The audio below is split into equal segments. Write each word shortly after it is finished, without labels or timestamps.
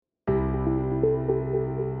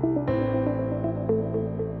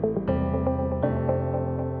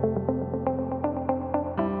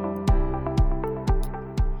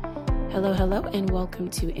Hello, hello, and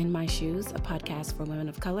welcome to In My Shoes, a podcast for women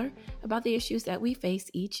of color about the issues that we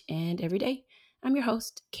face each and every day. I'm your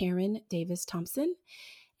host, Karen Davis Thompson,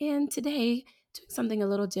 and today doing something a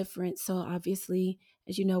little different. So obviously,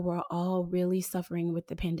 as you know, we're all really suffering with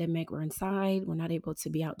the pandemic. We're inside, we're not able to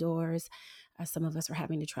be outdoors. Some of us are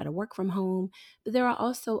having to try to work from home, but there are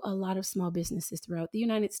also a lot of small businesses throughout the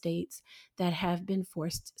United States that have been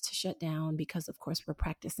forced to shut down because, of course, we're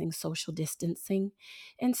practicing social distancing.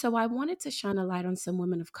 And so I wanted to shine a light on some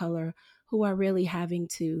women of color who are really having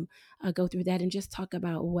to go through that and just talk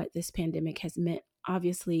about what this pandemic has meant.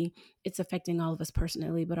 Obviously, it's affecting all of us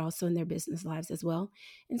personally, but also in their business lives as well.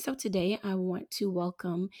 And so today I want to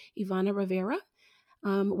welcome Ivana Rivera.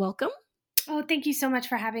 Welcome. Oh, thank you so much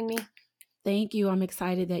for having me. Thank you. I'm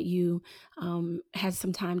excited that you had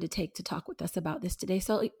some time to take to talk with us about this today.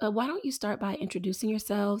 So why don't you start by introducing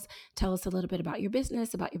yourselves? Tell us a little bit about your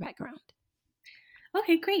business, about your background.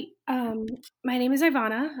 Okay, great. My name is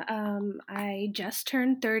Ivana. I just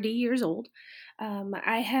turned 30 years old.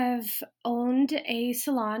 I have owned a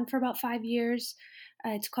salon for about 5 years.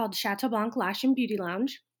 It's called Chateau Blanc Lash and Beauty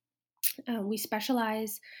Lounge. We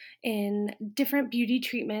specialize in different beauty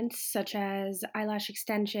treatments such as eyelash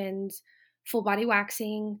extensions, full body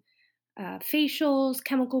waxing, facials,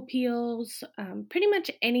 chemical peels, pretty much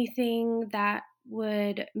anything that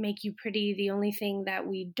would make you pretty. The only thing that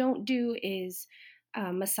we don't do is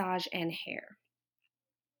massage and hair.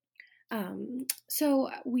 So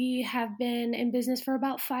we have been in business for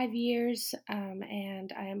about 5 years,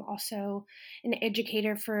 and I am also an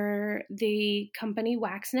educator for the company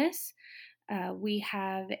Waxness. We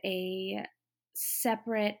have a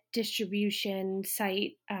separate distribution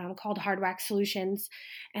site called Hard Wax Solutions,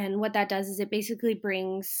 and what that does is it basically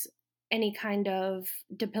brings any kind of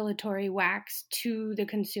depilatory wax to the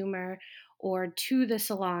consumer or to the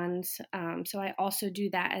salons. So I also do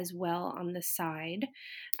that as well on the side.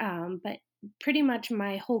 But pretty much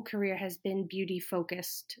my whole career has been beauty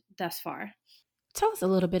focused thus far. Tell us a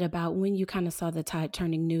little bit about when you kind of saw the tide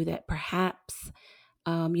turning, knew that perhaps,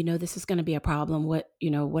 this is going to be a problem. What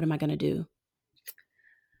am I going to do?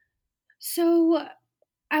 So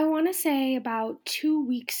I want to say about 2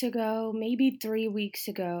 weeks ago, maybe 3 weeks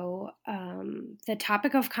ago, the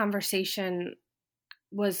topic of conversation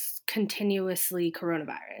was continuously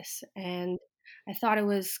coronavirus. And I thought it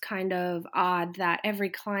was kind of odd that every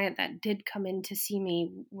client that did come in to see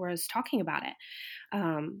me was talking about it.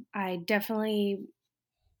 I definitely,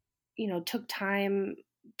 took time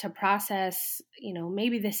to process,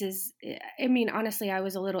 maybe this is, I mean, honestly, I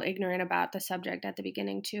was a little ignorant about the subject at the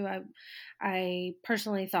beginning too. I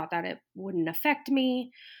personally thought that it wouldn't affect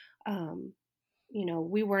me.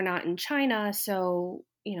 We were not in China, so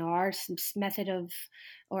our method of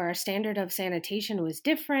or our standard of sanitation was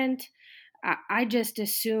different. I just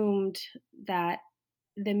assumed that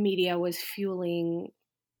the media was fueling,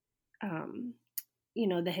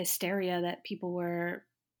 the hysteria that people were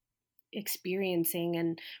experiencing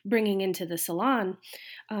and bringing into the salon.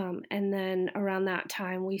 And then around that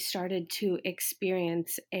time, we started to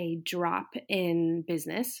experience a drop in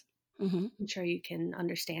business. Mm-hmm. I'm sure you can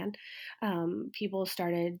understand. People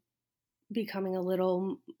started becoming a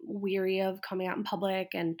little weary of coming out in public,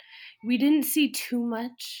 and we didn't see too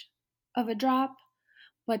much of a drop,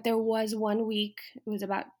 but there was 1 week, it was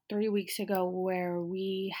about 3 weeks ago, where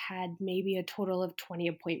we had maybe a total of 20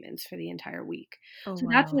 appointments for the entire week. Oh, So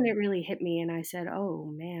that's wow. when it really hit me, and I said, oh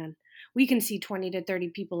man, we can see 20 to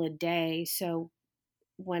 30 people a day. So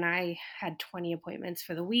when I had 20 appointments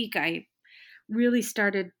for the week, I really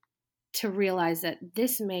started to realize that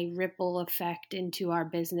this may ripple effect into our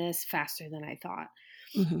business faster than I thought.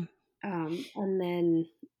 Mm-hmm. And then,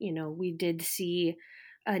 we did see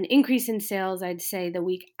an increase in sales, I'd say, the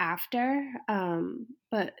week after,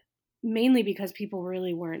 but mainly because people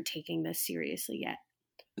really weren't taking this seriously yet.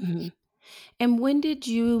 Mm-hmm. And when did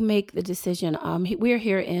you make the decision? We're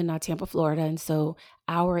here in Tampa, Florida, and so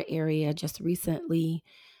our area just recently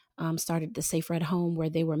started the Safer at Home,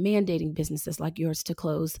 where they were mandating businesses like yours to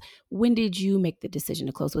close. When did you make the decision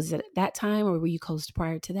to close? Was it at that time, or were you closed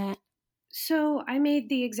prior to that? So I made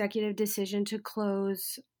the executive decision to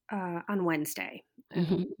close on Wednesday.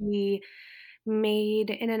 Mm-hmm. We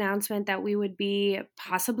made an announcement that we would be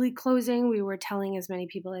possibly closing. We were telling as many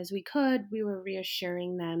people as we could. We were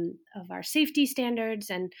reassuring them of our safety standards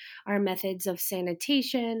and our methods of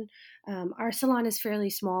sanitation. Our salon is fairly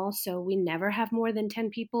small, so we never have more than 10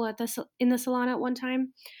 people in the salon at one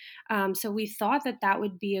time. So we thought that that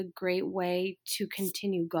would be a great way to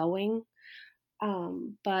continue going.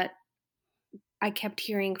 But I kept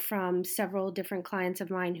hearing from several different clients of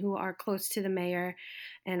mine who are close to the mayor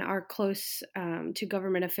and are close to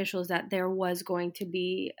government officials that there was going to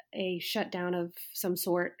be a shutdown of some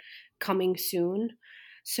sort coming soon.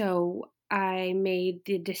 So I made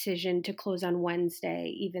the decision to close on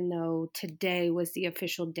Wednesday, even though today was the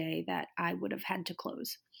official day that I would have had to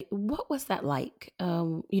close. What was that like?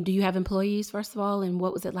 Do you have employees, first of all? And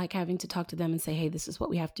what was it like having to talk to them and say, hey, this is what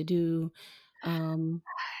we have to do?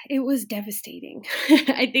 It was devastating.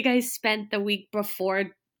 I think I spent the week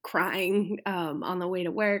before crying on the way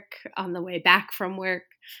to work, on the way back from work,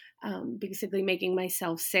 basically making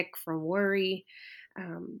myself sick from worry.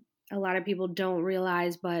 A lot of people don't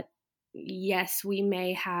realize, but yes, we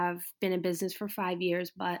may have been in business for 5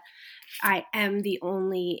 years, but I am the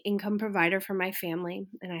only income provider for my family,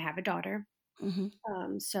 and I have a daughter.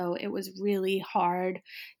 Mm-hmm. So it was really hard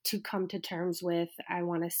to come to terms with. I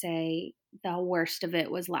want to say the worst of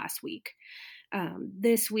it was last week.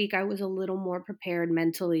 This week, I was a little more prepared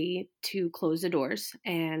mentally to close the doors,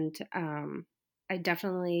 and I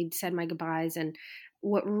definitely said my goodbyes. And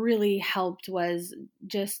what really helped was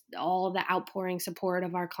just all the outpouring support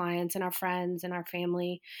of our clients and our friends and our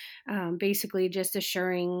family, basically just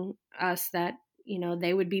assuring us that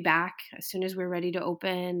they would be back as soon as we're ready to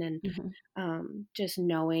open, and Mm-hmm. just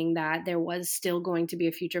knowing that there was still going to be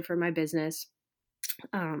a future for my business.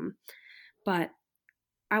 But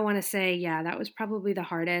I want to say, yeah, that was probably the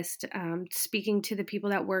hardest. Speaking to the people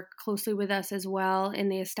that work closely with us as well in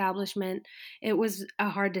the establishment, it was a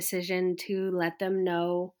hard decision to let them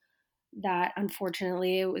know that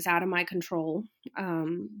unfortunately it was out of my control.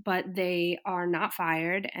 But they are not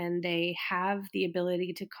fired, and they have the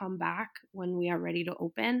ability to come back when we are ready to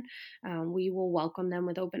open. We will welcome them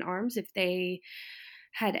with open arms. If they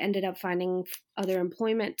had ended up finding other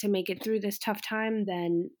employment to make it through this tough time,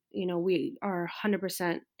 then we are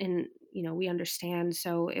 100% in, we understand.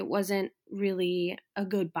 So it wasn't really a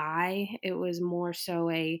goodbye. It was more so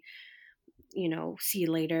a see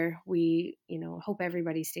you later. We, hope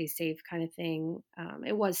everybody stays safe kind of thing.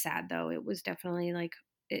 It was sad though. It was definitely like,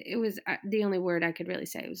 it was the only word I could really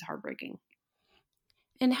say. It was heartbreaking.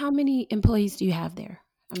 And how many employees do you have there?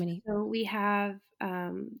 How many? So we have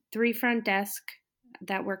 3 front desk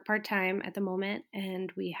that work part-time at the moment.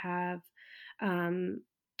 And we have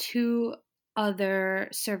 2 other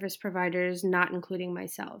service providers, not including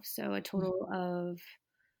myself. So a total of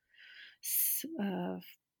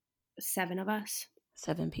 7 of us.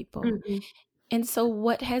 7 people. Mm-hmm. And so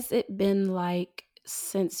what has it been like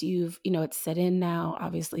since you've, it's set in now?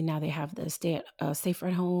 Obviously now they have the safer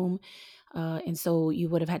at home. And so you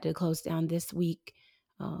would have had to close down this week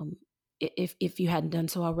if you hadn't done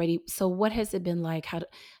so already. So what has it been like?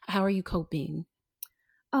 How are you coping?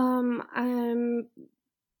 I'm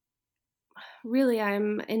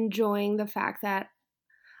enjoying the fact that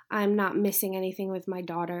I'm not missing anything with my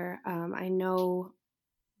daughter. I know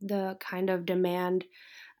the kind of demand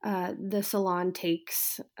the salon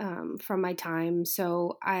takes from my time.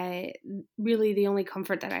 So the only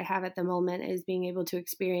comfort that I have at the moment is being able to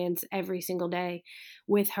experience every single day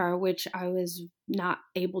with her, which I was not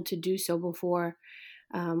able to do so before.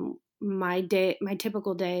 My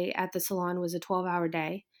typical day at the salon was a 12-hour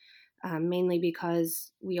day. Mainly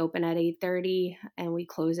because we open at 8:30 and we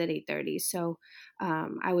close at 8:30. So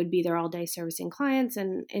I would be there all day servicing clients,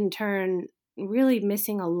 and in turn, really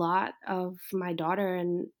missing a lot of my daughter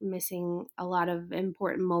and missing a lot of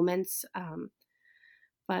important moments.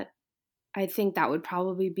 But I think that would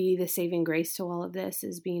probably be the saving grace to all of this,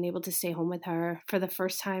 is being able to stay home with her for the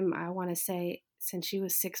first time, I want to say, since she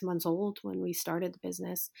was 6 months old when we started the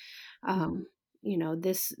business. Mm-hmm.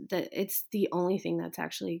 It's the only thing that's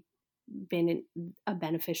actually been a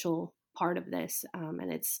beneficial part of this.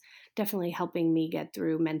 And it's definitely helping me get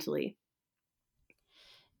through mentally.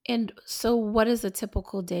 And so what does a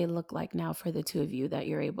typical day look like now for the two of you that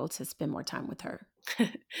you're able to spend more time with her?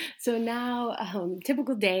 So now,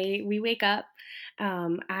 typical day, we wake up.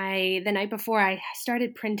 The night before, I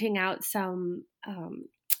started printing out some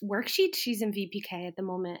worksheets. She's in VPK at the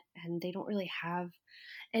moment, and they don't really have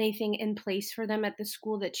anything in place for them at the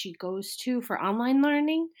school that she goes to for online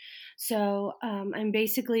learning. So I'm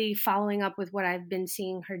basically following up with what I've been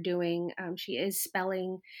seeing her doing. She is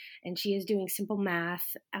spelling and she is doing simple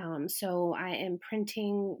math. So I am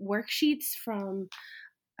printing worksheets from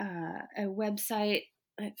a website.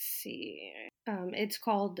 Let's see. It's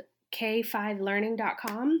called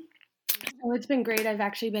k5learning.com. So it's been great. I've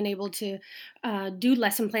actually been able to do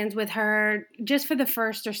lesson plans with her just for the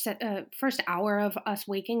first hour of us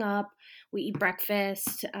waking up. We eat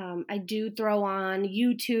breakfast. I do throw on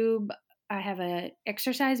YouTube I have a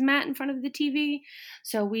exercise mat in front of the TV.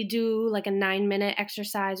 So we do like a 9-minute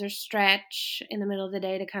exercise or stretch in the middle of the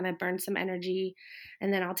day to kind of burn some energy.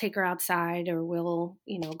 And then I'll take her outside, or we'll,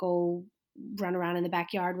 go run around in the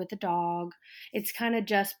backyard with the dog. It's kind of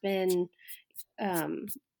just been um,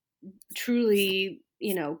 truly,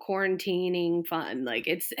 quarantining fun. Like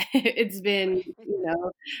it's been,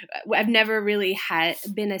 I've never really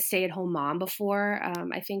been a stay-at-home mom before.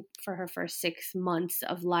 I think for her first 6 months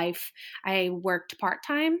of life, I worked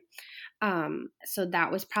part-time. So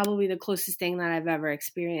that was probably the closest thing that I've ever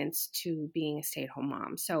experienced to being a stay-at-home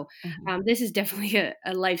mom. So this is definitely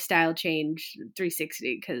a lifestyle change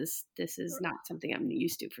 360, because this is not something I'm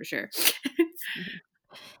used to for sure.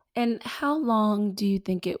 And how long do you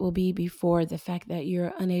think it will be before the fact that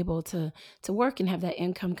you're unable to work and have that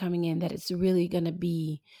income coming in, that it's really going to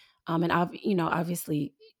be, and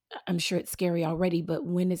obviously, I'm sure it's scary already, but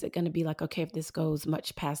when is it going to be like, okay, if this goes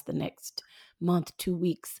much past the next month, 2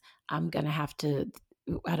 weeks, I'm going to have to,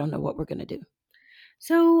 I don't know what we're going to do.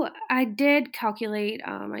 So I did calculate.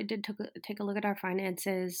 I did take a look at our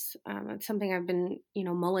finances. It's something I've been,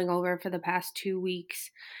 mulling over for the past 2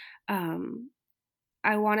 weeks.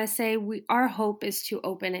 I want to say our hope is to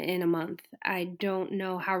open it in a month. I don't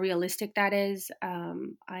know how realistic that is.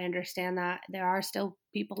 I understand that there are still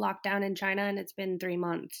people locked down in China, and it's been 3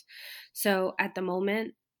 months. So at the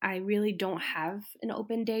moment, I really don't have an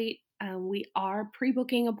open date. We are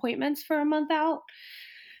pre-booking appointments for a month out.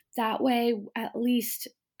 That way, at least,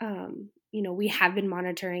 we have been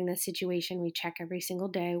monitoring the situation. We check every single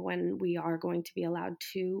day when we are going to be allowed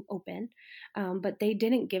to open. But they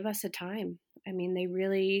didn't give us a time. I mean,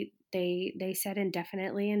 they said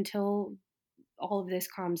indefinitely until all of this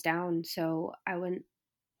calms down. So I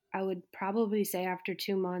would probably say after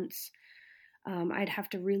 2 months, I'd have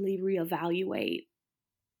to really reevaluate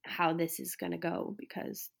how this is going to go,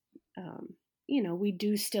 because we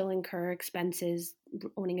do still incur expenses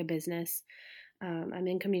owning a business. I'm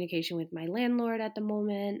in communication with my landlord at the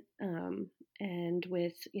moment, and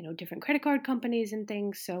with different credit card companies and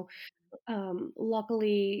things. So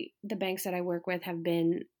luckily, the banks that I work with have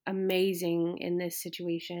been amazing in this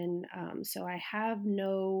situation. So I have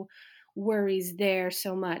no worries there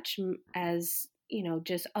so much as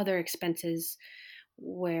just other expenses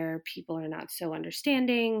where people are not so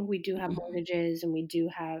understanding. We do have mortgages, and we do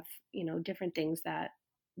have different things that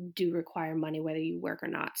do require money whether you work or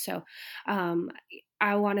not. So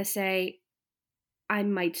I want to say I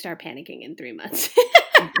might start panicking in 3 months.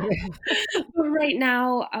 But right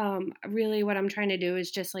now, really what I'm trying to do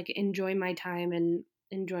is just like enjoy my time, and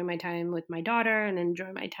enjoy my time with my daughter, and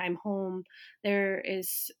enjoy my time home.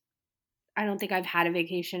 I don't think I've had a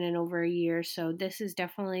vacation in over a year, so this is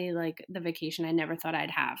definitely like the vacation I never thought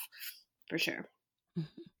I'd have, for sure.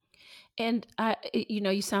 And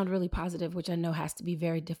you sound really positive, which I know has to be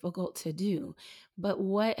very difficult to do. But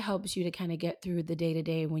what helps you to kind of get through the day to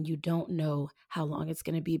day when you don't know how long it's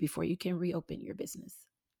going to be before you can reopen your business?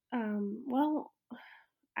 Well,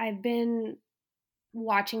 I've been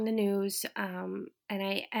watching the news, and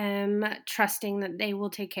I am trusting that they will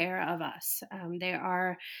take care of us. There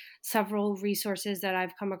are several resources that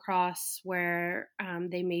I've come across where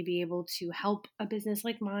they may be able to help a business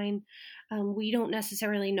like mine. We don't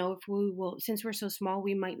necessarily know if we will, since we're so small,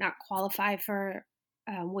 we might not qualify for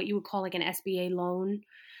what you would call like an SBA loan.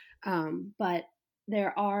 But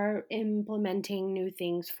there are implementing new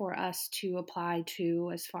things for us to apply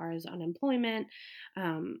to as far as unemployment,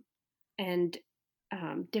 and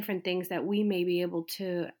different things that we may be able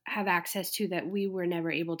to have access to that we were never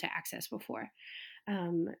able to access before.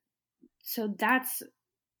 So that's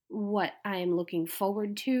what I'm looking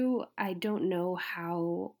forward to. I don't know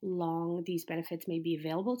how long these benefits may be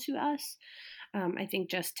available to us. I think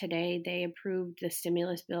just today they approved the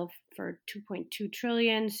stimulus bill for 2.2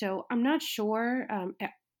 trillion. So I'm not sure.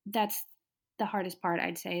 That's the hardest part,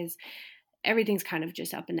 I'd say, is everything's kind of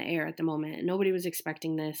just up in the air at the moment. Nobody was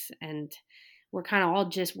expecting this, and we're kind of all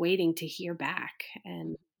just waiting to hear back.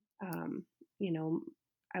 And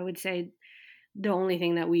I would say the only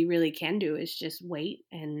thing that we really can do is just wait,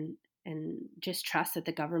 and just trust that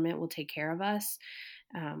the government will take care of us.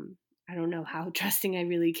 I don't know how trusting I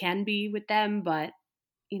really can be with them, but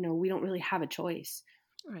we don't really have a choice.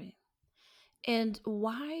 Right. And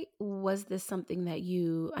why was this something that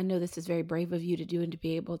I know this is very brave of you to do and to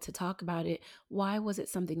be able to talk about it. Why was it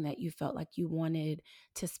something that you felt like you wanted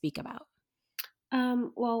to speak about?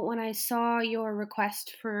 Well, when I saw your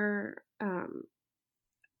request for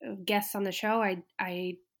guests on the show,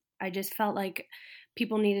 I just felt like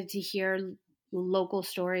people needed to hear local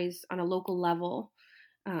stories on a local level.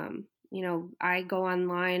 I go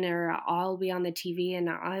online or I'll be on the TV and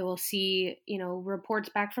I will see, reports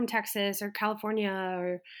back from Texas or California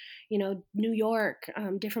or, New York,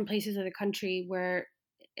 different places of the country where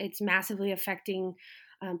it's massively affecting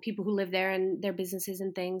people who live there and their businesses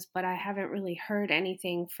and things. But I haven't really heard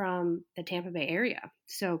anything from the Tampa Bay area.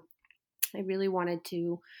 So I really wanted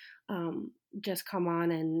to just come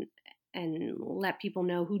on and let people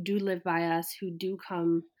know who do live by us, who do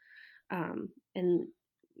come and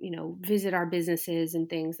visit our businesses and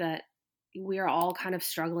things, that we are all kind of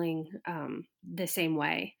struggling the same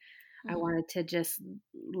way. I wanted to just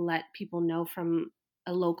let people know from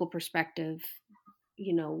a local perspective,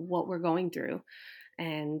 what we're going through.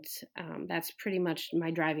 And that's pretty much my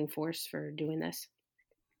driving force for doing this.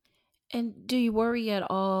 And do you worry at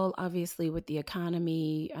all, obviously, with the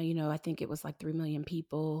economy? I think it was like 3 million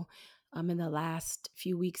people in the last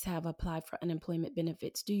few weeks have applied for unemployment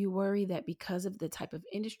benefits. Do you worry that because of the type of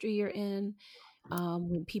industry you're in,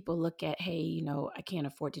 when people look at, hey, I can't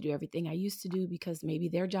afford to do everything I used to do because maybe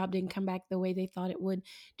their job didn't come back the way they thought it would,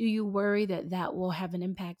 do you worry that that will have an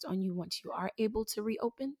impact on you once you are able to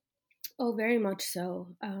reopen? Oh, very much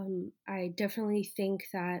so. I definitely think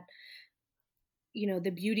that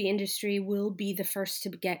the beauty industry will be the first to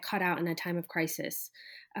get cut out in a time of crisis.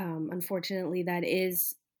 Unfortunately,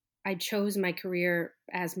 I chose my career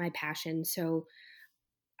as my passion. So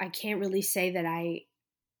I can't really say that I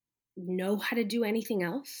know how to do anything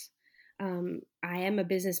else. I am a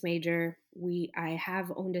business major. I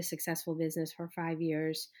have owned a successful business for 5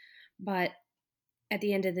 years, but at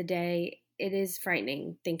the end of the day, it is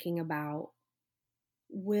frightening thinking about,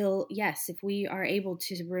 yes, if we are able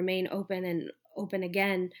to remain open and open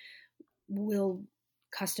again, will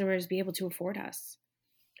customers be able to afford us?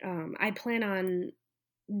 I plan on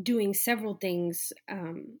doing several things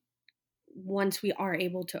once we are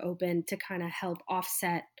able to open to kind of help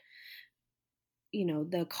offset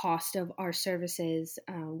the cost of our services.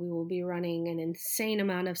 We will be running an insane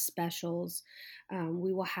amount of specials.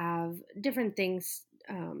 We will have different things,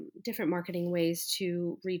 different marketing ways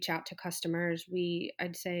to reach out to customers.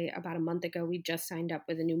 I'd say about a month ago, we just signed up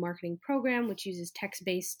with a new marketing program which uses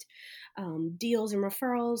text-based deals and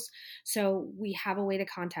referrals. So we have a way to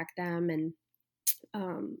contact them, and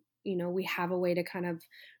we have a way to kind of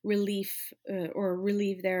relieve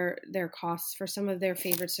their costs for some of their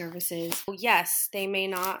favorite services. Yes, they may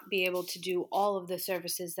not be able to do all of the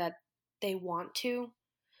services that they want to,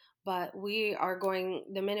 but we are going,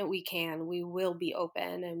 the minute we can, we will be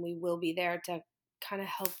open and we will be there to kind of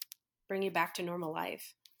help bring you back to normal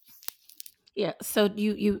life. Yeah. So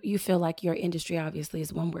you feel like your industry obviously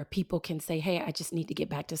is one where people can say, "Hey, I just need to get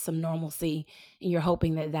back to some normalcy," and you're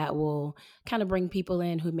hoping that that will kind of bring people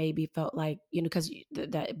in who maybe felt like, because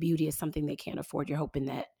that beauty is something they can't afford. You're hoping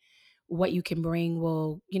that what you can bring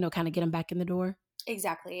will, kind of get them back in the door.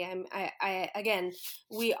 Exactly. Again,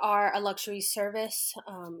 we are a luxury service.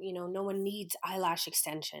 No one needs eyelash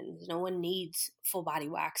extensions. No one needs full body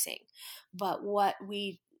waxing. But what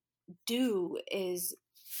we do is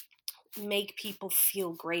make people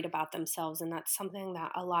feel great about themselves, and that's something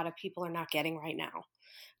that a lot of people are not getting right now.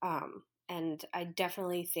 And I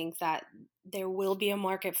definitely think that there will be a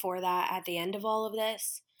market for that at the end of all of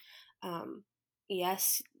this.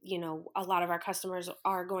 Yes, a lot of our customers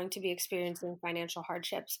are going to be experiencing financial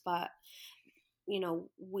hardships, but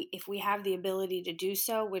if we have the ability to do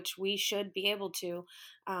so, which we should be able to,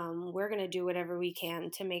 we're going to do whatever we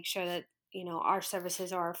can to make sure that our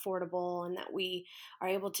services are affordable and that we are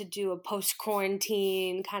able to do a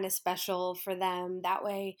post-quarantine kind of special for them. That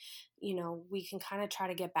way, we can kind of try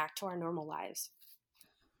to get back to our normal lives.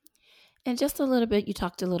 And just a little bit, you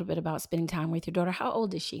talked a little bit about spending time with your daughter. How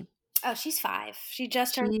old is she? Oh, she's 5. She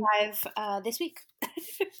just turned 5 this week.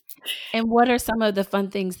 And what are some of the fun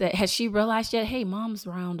things has she realized yet? Hey, mom's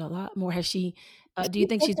around a lot more. Has she, do you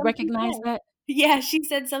think she's recognized that? Yeah, she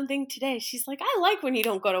said something today. She's like, "I like when you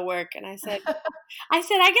don't go to work." And I said, I guess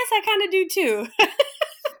I kind of do too.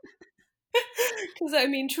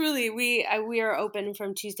 Because truly, we are open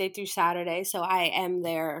from Tuesday through Saturday, so I am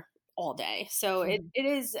there all day. So it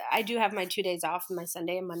is. I do have my 2 days off, my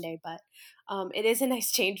Sunday and Monday, but it is a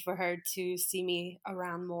nice change for her to see me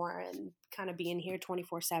around more and kind of being here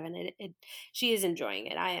 24/7. She is enjoying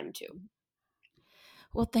it. I am too.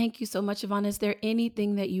 Well, thank you so much, Yvonne. Is there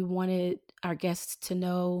anything that you wanted our guests to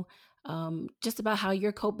know, just about how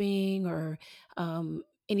you're coping, or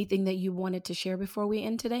anything that you wanted to share before we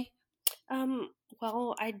end today?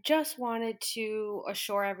 Well, I just wanted to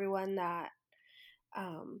assure everyone that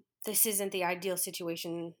this isn't the ideal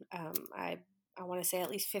situation. I want to say at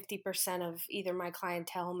least 50% of either my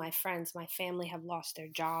clientele, my friends, my family have lost their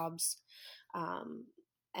jobs.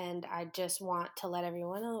 And I just want to let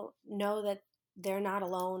everyone know that they're not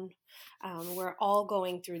alone. We're all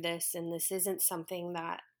going through this, and this isn't something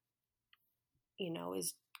that,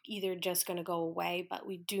 is either just going to go away, but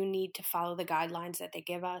we do need to follow the guidelines that they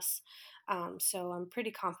give us. So I'm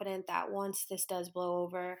pretty confident that once this does blow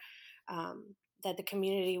over, that the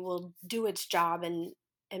community will do its job and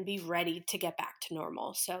be ready to get back to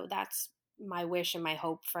normal. So that's my wish and my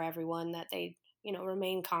hope for everyone, that they,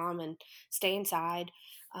 remain calm and stay inside,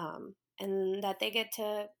 and that they get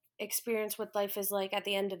to experience what life is like at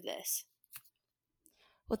the end of this.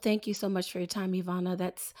 Well, thank you so much for your time, Ivana.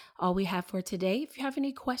 That's all we have for today. If you have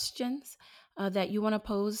any questions that you want to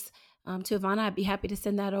pose to Ivana, I'd be happy to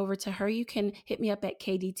send that over to her. You can hit me up at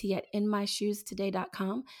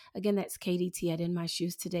kdt@inmyshoestoday.com. Again, that's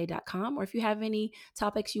kdt@inmyshoestoday.com. Or if you have any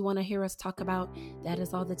topics you want to hear us talk about, that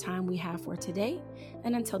is all the time we have for today.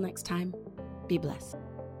 And until next time, be blessed.